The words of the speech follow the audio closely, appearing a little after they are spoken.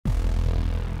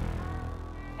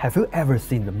Have you ever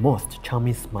seen the most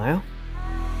charming smile?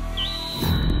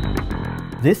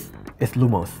 This is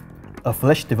Lumos, a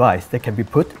flash device that can be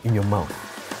put in your mouth.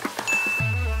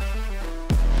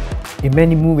 In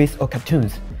many movies or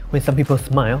cartoons, when some people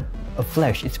smile, a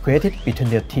flash is created between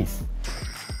their teeth.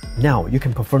 Now you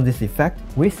can perform this effect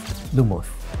with Lumos.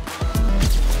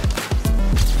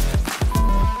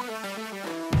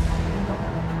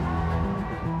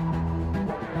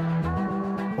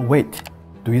 Oh wait,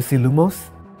 do you see Lumos?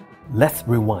 Let's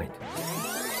rewind.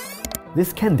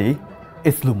 This candy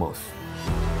is Lumos.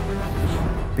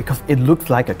 Because it looks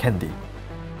like a candy.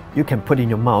 You can put it in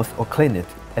your mouth or clean it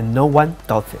and no one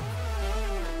doubts it.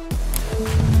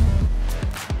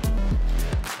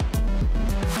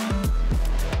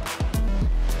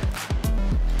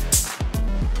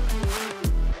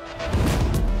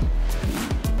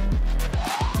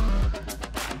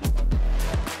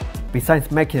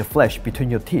 Besides making a flash between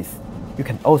your teeth, you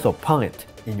can also palm it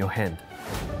in your hand.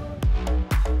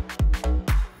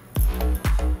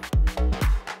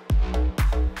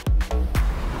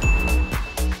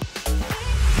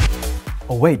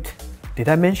 Oh wait, did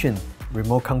I mention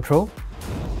remote control?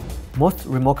 Most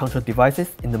remote control devices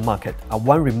in the market are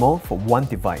one remote for one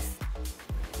device.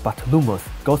 But Lumos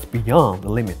goes beyond the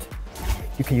limit.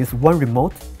 You can use one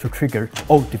remote to trigger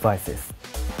all devices.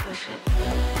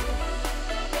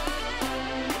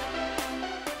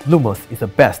 Lumos is the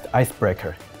best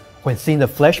icebreaker. When seeing the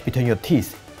flash between your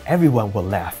teeth, everyone will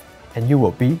laugh, and you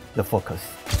will be the focus.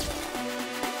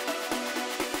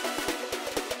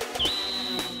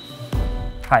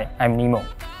 Hi, I'm Nemo.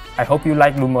 I hope you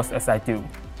like Lumos as I do.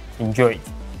 Enjoy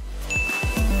it!